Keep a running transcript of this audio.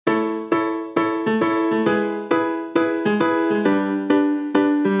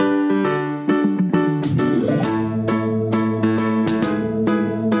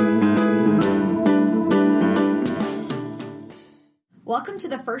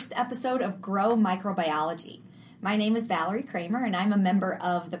first episode of Grow Microbiology. My name is Valerie Kramer, and I'm a member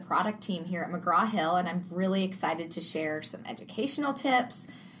of the product team here at McGraw-Hill, and I'm really excited to share some educational tips,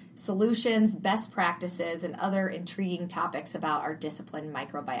 solutions, best practices, and other intriguing topics about our discipline,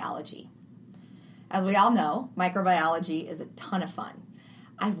 microbiology. As we all know, microbiology is a ton of fun.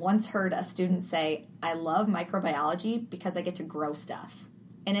 I once heard a student say, "I love microbiology because I get to grow stuff."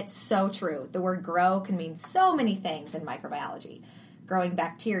 And it's so true. The word grow can mean so many things in microbiology. Growing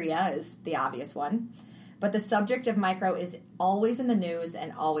bacteria is the obvious one. But the subject of micro is always in the news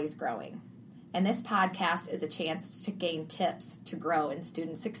and always growing. And this podcast is a chance to gain tips to grow in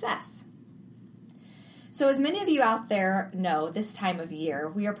student success. So as many of you out there know, this time of year,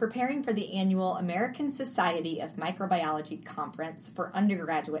 we are preparing for the annual American Society of Microbiology Conference for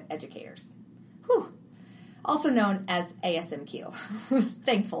undergraduate educators. Whew. Also known as ASMQ,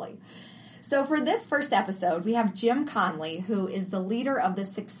 thankfully. So for this first episode, we have Jim Conley, who is the leader of the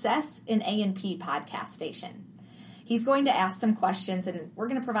Success in A&P podcast station. He's going to ask some questions, and we're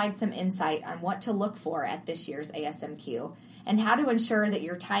going to provide some insight on what to look for at this year's ASMQ and how to ensure that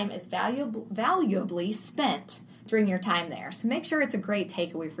your time is valuably spent during your time there. So make sure it's a great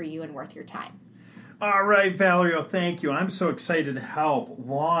takeaway for you and worth your time. All right, Valerie, thank you. I'm so excited to help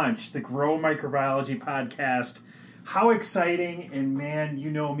launch the Grow Microbiology podcast. How exciting, and man, you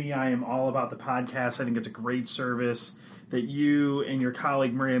know me, I am all about the podcast. I think it's a great service that you and your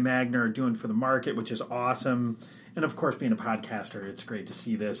colleague Maria Magna are doing for the market, which is awesome. And of course, being a podcaster, it's great to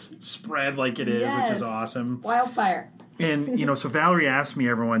see this spread like it is, Yes. which is awesome. Wildfire. And, so Valerie asked me,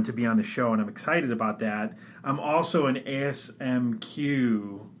 everyone, to be on the show, and I'm excited about that. I'm also an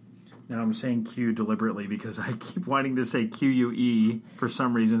ASMQ. Now, I'm saying Q deliberately because I keep wanting to say QUE for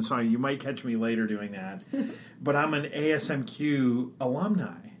some reason, so you might catch me later doing that. But I'm an ASMQ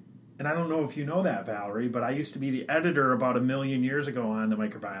alumni. And I don't know if you know that, Valerie, but I used to be the editor about 1 million years ago on the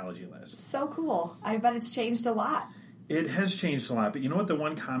microbiology list. So cool. I bet it's changed a lot. It has changed a lot, but you know what the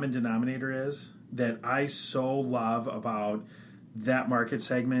one common denominator is that I so love about that market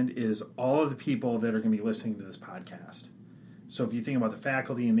segment is all of the people that are going to be listening to this podcast. So if you think about the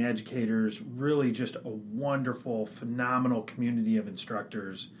faculty and the educators, really just a wonderful, phenomenal community of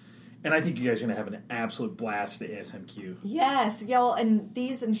instructors. And I think you guys are going to have an absolute blast at ASMQ. Yes. Yeah, well, and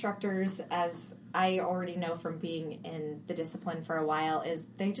these instructors, as I already know from being in the discipline for a while, is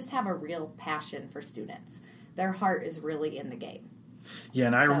they just have a real passion for students. Their heart is really in the game. Yeah,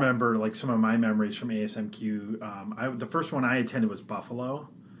 and I remember like some of my memories from ASMQ. The first one I attended was Buffalo,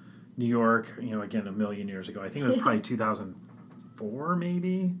 New York, again, 1 million years ago. I think it was probably 2004,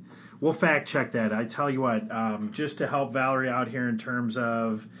 maybe. We'll fact check that. I tell you what, just to help Valerie out here in terms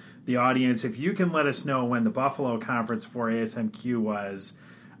of the audience, if you can let us know when the Buffalo conference for ASMQ was,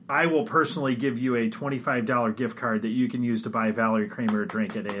 I will personally give you a $25 gift card that you can use to buy Valerie Kramer a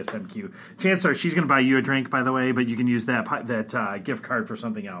drink at ASMQ. Chances are she's going to buy you a drink, by the way, but you can use that gift card for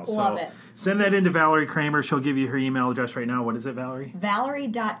something else. Love it. Send that in to Valerie Kramer. She'll give you her email address right now. What is it, Valerie?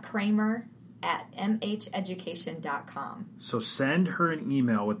 Valerie.Kramer@mheducation.com. So send her an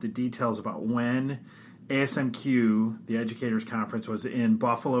email with the details about when ASMQ, the Educators Conference, was in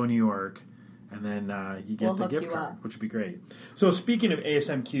Buffalo, New York, and then you get the gift card, which would be great. So speaking of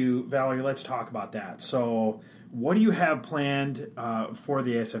ASMQ, Valerie, let's talk about that. So what do you have planned for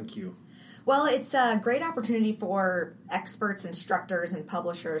the ASMQ? Well, it's a great opportunity for experts, instructors, and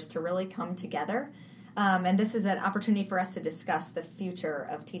publishers to really come together. And this is an opportunity for us to discuss the future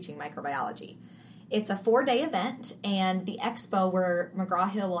of teaching microbiology. It's a 4-day event, and the expo where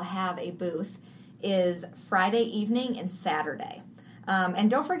McGraw-Hill will have a booth is Friday evening and Saturday. And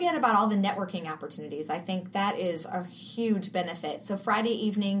don't forget about all the networking opportunities. I think that is a huge benefit. So Friday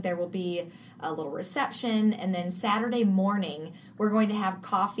evening, there will be a little reception, and then Saturday morning, we're going to have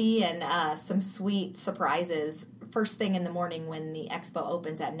coffee and some sweet surprises first thing in the morning when the expo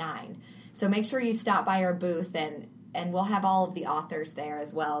opens at 9. So make sure you stop by our booth, and we'll have all of the authors there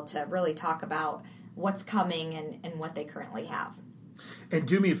as well to really talk about what's coming and what they currently have. And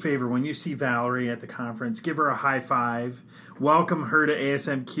do me a favor, when you see Valerie at the conference, give her a high five. Welcome her to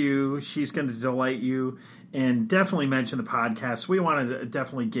ASMQ. She's going to delight you. And definitely mention the podcast. We want to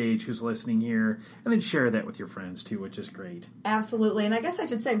definitely gauge who's listening here. And then share that with your friends, too, which is great. Absolutely. And I guess I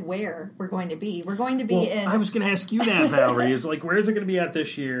should say where we're going to be. We're going to be in... I was going to ask you that, Valerie. Where is it going to be at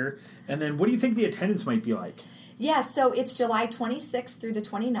this year? And then what do you think the attendance might be like? Yeah, so it's July 26th through the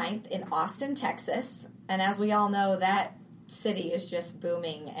 29th in Austin, Texas. And as we all know, that city is just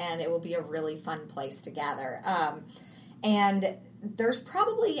booming, and it will be a really fun place to gather. And there's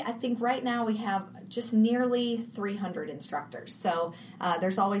probably, I think right now we have just nearly 300 instructors. So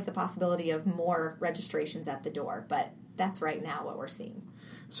there's always the possibility of more registrations at the door, but that's right now what we're seeing.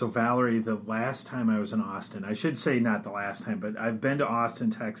 So, Valerie, the last time I was in Austin, I should say not the last time, but I've been to Austin,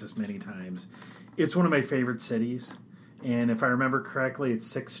 Texas many times. It's one of my favorite cities. And if I remember correctly, it's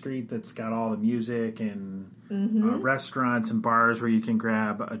 6th Street that's got all the music and restaurants and bars where you can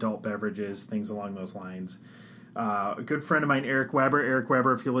grab adult beverages, things along those lines. A good friend of mine, Eric Weber. Eric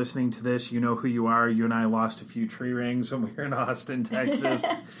Weber, if you're listening to this, you know who you are. You and I lost a few tree rings when we were in Austin, Texas,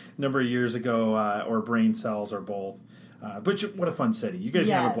 a number of years ago, or brain cells, or both. But what a fun city. You guys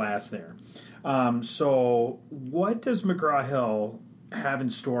have a blast there. So what does McGraw-Hill have in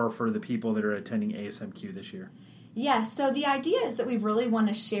store for the people that are attending ASMQ this year? Yes, so the idea is that we really want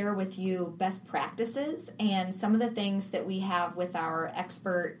to share with you best practices and some of the things that we have with our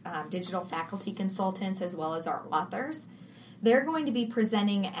expert digital faculty consultants as well as our authors. They're going to be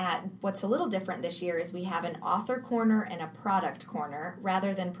presenting at what's a little different this year is we have an author corner and a product corner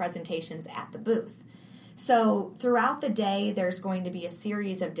rather than presentations at the booth. So throughout the day, there's going to be a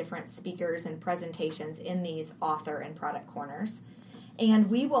series of different speakers and presentations in these author and product corners.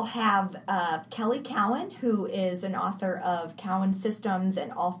 And we will have Kelly Cowan, who is an author of Cowan Systems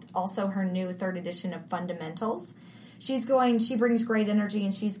and also her new 3rd edition of Fundamentals. She brings great energy,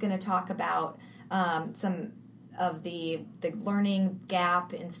 and she's going to talk about some of the learning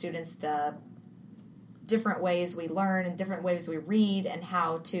gap in students, the different ways we learn and different ways we read and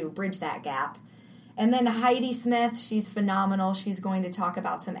how to bridge that gap. And then Heidi Smith, she's phenomenal. She's going to talk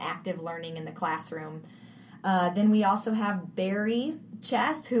about some active learning in the classroom. Then we also have Barry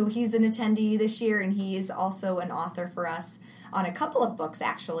Chess, who he's an attendee this year, and he is also an author for us on a couple of books,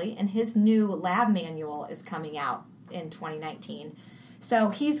 actually. And his new lab manual is coming out in 2019. So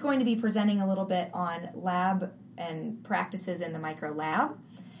he's going to be presenting a little bit on lab and practices in the micro lab.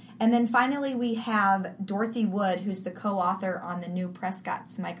 And then finally, we have Dorothy Wood, who's the co-author on the new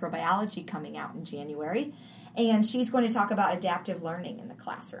Prescott's Microbiology coming out in January. And she's going to talk about adaptive learning in the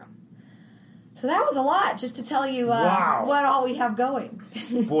classroom. So that was a lot, just to tell you what all we have going.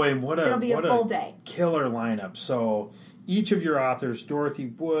 Boy, it'll be a full day. Killer lineup. So each of your authors, Dorothy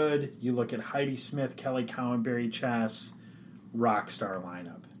Wood, you look at Heidi Smith, Kelly Cowan, Barry Chess, rock star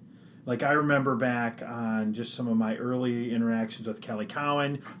lineup. Like, I remember back on just some of my early interactions with Kelly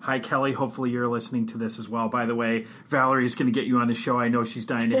Cowan. Hi, Kelly. Hopefully you're listening to this as well. By the way, Valerie's going to get you on the show. I know she's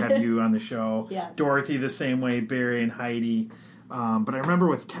dying to have you on the show. Yes. Dorothy the same way, Barry and Heidi. But I remember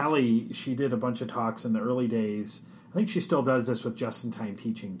with Kelly, she did a bunch of talks in the early days. I think she still does this with just-in-time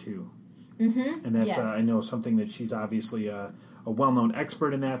teaching, too. Mm-hmm. And that's, I know, something that she's obviously a well-known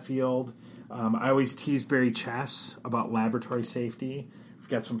expert in that field. I always tease Barry Chess about laboratory safety. We've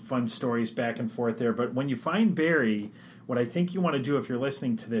got some fun stories back and forth there. But when you find Barry, what I think you want to do if you're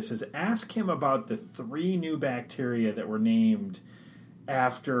listening to this is ask him about the 3 new bacteria that were named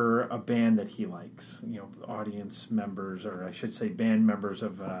after a band that he likes. You know, audience members, or I should say band members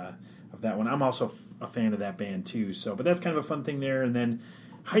of that one. I'm also a fan of that band too. So, but that's kind of a fun thing there. And then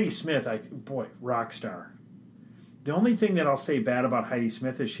Heidi Smith, rock star. The only thing that I'll say bad about Heidi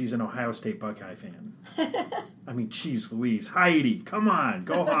Smith is she's an Ohio State Buckeye fan. I mean, geez Louise. Heidi, come on.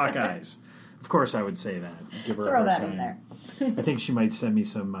 Go Hawkeyes. Of course I would say that. Give her Throw a that time. in there. I think she might send me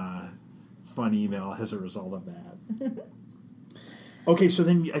some fun email as a result of that. Okay, so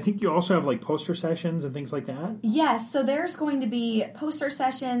then I think you also have like poster sessions and things like that? Yes, so there's going to be poster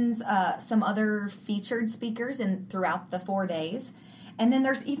sessions, some other featured speakers throughout the 4 days. And then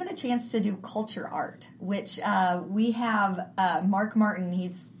there's even a chance to do culture art, which we have Mark Martin.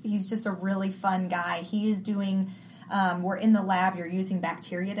 He's just a really fun guy. He is doing, we're in the lab, you're using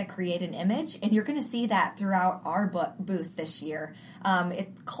bacteria to create an image, and you're going to see that throughout our booth this year.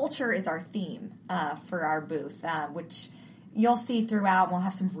 Culture is our theme for our booth, which you'll see throughout. We'll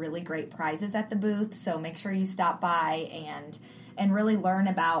have some really great prizes at the booth, so make sure you stop by and really learn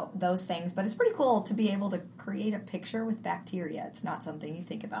about those things. But it's pretty cool to be able to create a picture with bacteria. It's not something you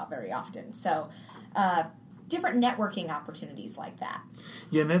think about very often. So different networking opportunities like that.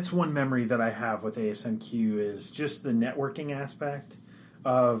 Yeah, and that's one memory that I have with ASMQ is just the networking aspect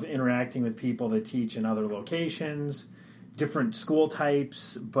of interacting with people that teach in other locations, different school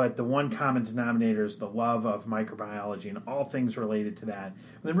types, but the one common denominator is the love of microbiology and all things related to that.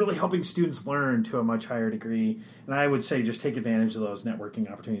 And then really helping students learn to a much higher degree. And I would say just take advantage of those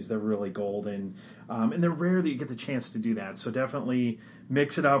networking opportunities. They're really golden. And they're rare that you get the chance to do that. So definitely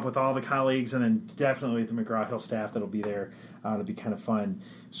mix it up with all the colleagues and then definitely with the McGraw-Hill staff that'll be there. It'll be kind of fun.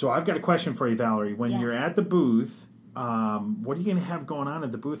 So I've got a question for you, Valerie. When you're at the booth, what are you going to have going on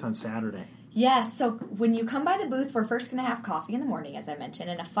at the booth on Saturday? Yes, so when you come by the booth, we're first going to have coffee in the morning, as I mentioned,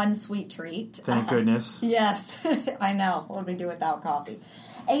 and a fun sweet treat. Thank goodness. Yes, I know. What would we do without coffee?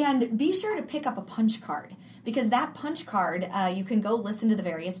 And be sure to pick up a punch card, because that punch card, you can go listen to the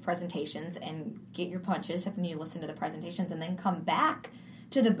various presentations and get your punches if you listen to the presentations, and then come back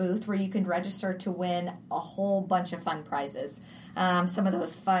to the booth where you can register to win a whole bunch of fun prizes. Some of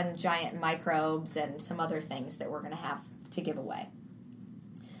those fun giant microbes and some other things that we're going to have to give away.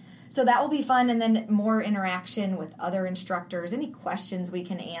 So that will be fun, and then more interaction with other instructors, any questions we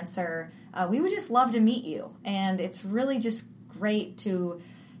can answer. We would just love to meet you, and it's really just great to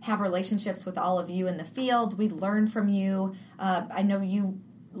have relationships with all of you in the field. We learn from you. I know you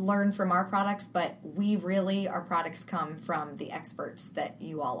learn from our products, but our products come from the experts that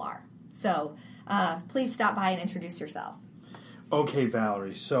you all are. So please stop by and introduce yourself. Okay,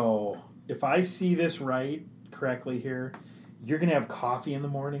 Valerie, so if I see this correctly here, you're going to have coffee in the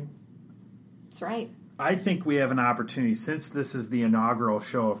morning? That's right. I think we have an opportunity, since this is the inaugural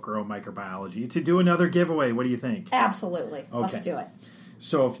show of Grow Microbiology, to do another giveaway. What do you think? Absolutely. Okay. Let's do it.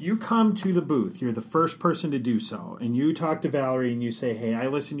 So if you come to the booth, you're the first person to do so, and you talk to Valerie and you say, hey, I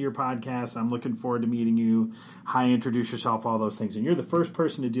listen to your podcast, I'm looking forward to meeting you, hi, introduce yourself, all those things, and you're the first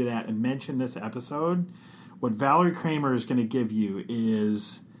person to do that and mention this episode, what Valerie Kramer is going to give you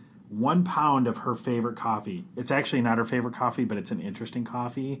is 1 pound of her favorite coffee. It's actually not her favorite coffee, but it's an interesting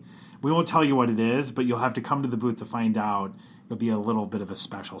coffee. We won't tell you what it is, but you'll have to come to the booth to find out. It'll be a little bit of a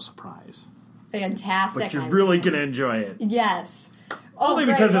special surprise. Fantastic. But you're really going to enjoy it. Yes. Only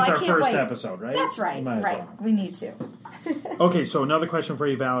because it's our first episode, right? That's right. Right. We need to. Okay, so another question for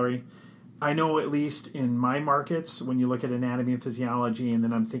you, Valerie. I know at least in my markets, when you look at anatomy and physiology, and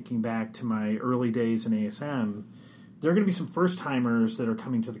then I'm thinking back to my early days in ASM, there are going to be some first-timers that are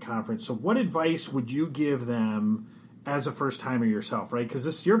coming to the conference. So what advice would you give them as a first-timer yourself, right? Because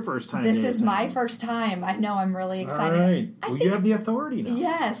this is your first time. This is my first time. I know. I'm really excited. All right. Well, you have the authority now.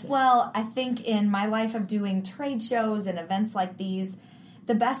 Yes. Well, I think in my life of doing trade shows and events like these,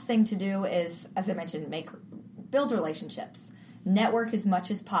 the best thing to do is, as I mentioned, build relationships. Network as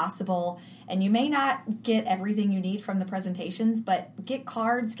much as possible. And you may not get everything you need from the presentations, but get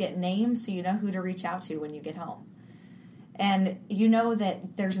cards, get names, so you know who to reach out to when you get home. And you know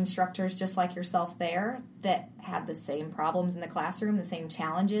that there's instructors just like yourself there that have the same problems in the classroom, the same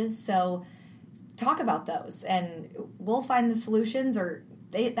challenges. So talk about those, and we'll find the solutions, or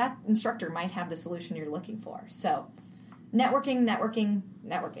that instructor might have the solution you're looking for. So networking.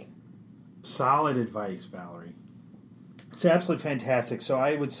 Solid advice, Valerie. It's absolutely fantastic. So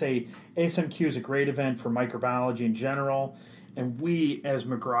I would say ASMQ is a great event for microbiology in general, and we as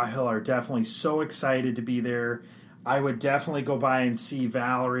McGraw-Hill are definitely so excited to be there. I would definitely go by and see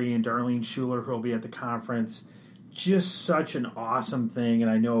Valerie and Darlene Schuler, who will be at the conference. Just such an awesome thing, and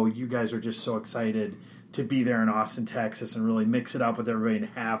I know you guys are just so excited to be there in Austin, Texas, and really mix it up with everybody and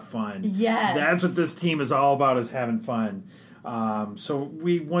have fun. Yes. That's what this team is all about, is having fun. So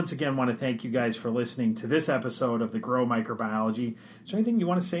we once again want to thank you guys for listening to this episode of the Grow Microbiology. Is there anything you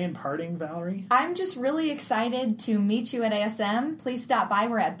want to say in parting, Valerie? I'm just really excited to meet you at ASM. Please stop by.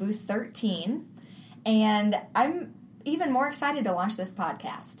 We're at booth 13. And I'm even more excited to launch this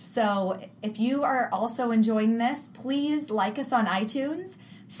podcast. So if you are also enjoying this, please like us on iTunes.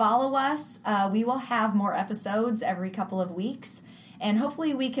 Follow us. We will have more episodes every couple of weeks. And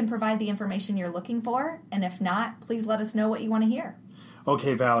hopefully we can provide the information you're looking for. And if not, please let us know what you want to hear.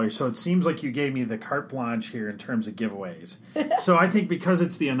 Okay, Valerie, so it seems like you gave me the carte blanche here in terms of giveaways. So I think because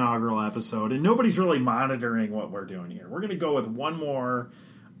it's the inaugural episode and nobody's really monitoring what we're doing here, we're going to go with one more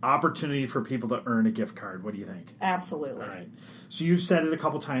opportunity for people to earn a gift card. What do you think? Absolutely. All right. So you've said it a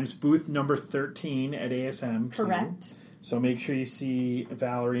couple times, booth number 13 at ASMQ. Correct. So make sure you see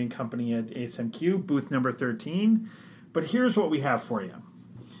Valerie and company at ASMQ, booth number 13. But here's what we have for you.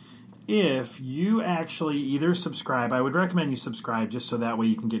 If you actually either subscribe, I would recommend you subscribe just so that way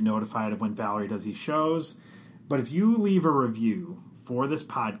you can get notified of when Valerie does these shows. But if you leave a review for this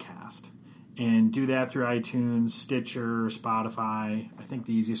podcast, and do that through iTunes, Stitcher, Spotify. I think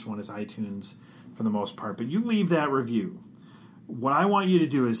the easiest one is iTunes for the most part. But you leave that review. What I want you to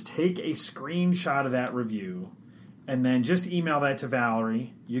do is take a screenshot of that review and then just email that to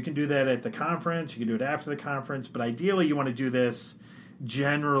Valerie. You can do that at the conference. You can do it after the conference. But ideally, you want to do this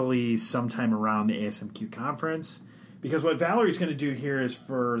generally sometime around the ASMQ conference. Because what Valerie's going to do here is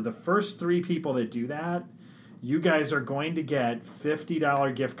for the first 3 people that do that, you guys are going to get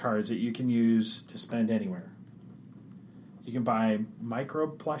 $50 gift cards that you can use to spend anywhere. You can buy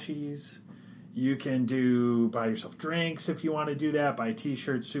microbe plushies. You can buy yourself drinks if you want to do that. Buy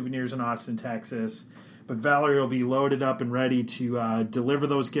T-shirts, souvenirs in Austin, Texas. But Valerie will be loaded up and ready to deliver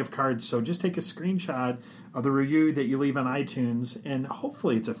those gift cards. So just take a screenshot of the review that you leave on iTunes, and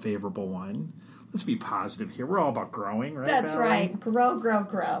hopefully it's a favorable one. Let's be positive here. We're all about growing, right? That's Valerie? right.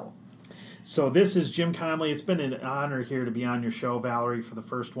 Grow. So this is Jim Conley. It's been an honor here to be on your show, Valerie, for the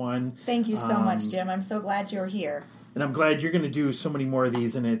first one. Thank you so much, Jim. I'm so glad you're here. And I'm glad you're going to do so many more of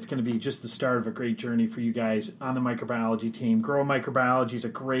these, and it's going to be just the start of a great journey for you guys on the microbiology team. Grow Microbiology is a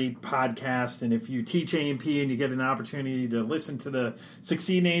great podcast, and if you teach A&P and you get an opportunity to listen to the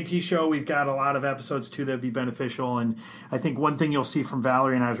Succeed in A&P show, we've got a lot of episodes, too, that would be beneficial. And I think one thing you'll see from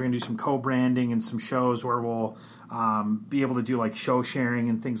Valerie and I is we're going to do some co-branding and some shows where we'll be able to do like show sharing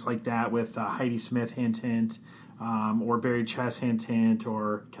and things like that with Heidi Smith, hint, or Barry Chess, hint,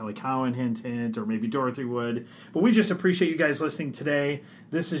 or Kelly Cowan, hint, or maybe Dorothy Wood. But we just appreciate you guys listening today.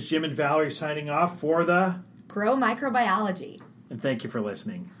 This is Jim and Valerie signing off for the Grow Microbiology. And thank you for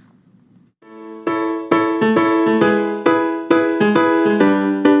listening.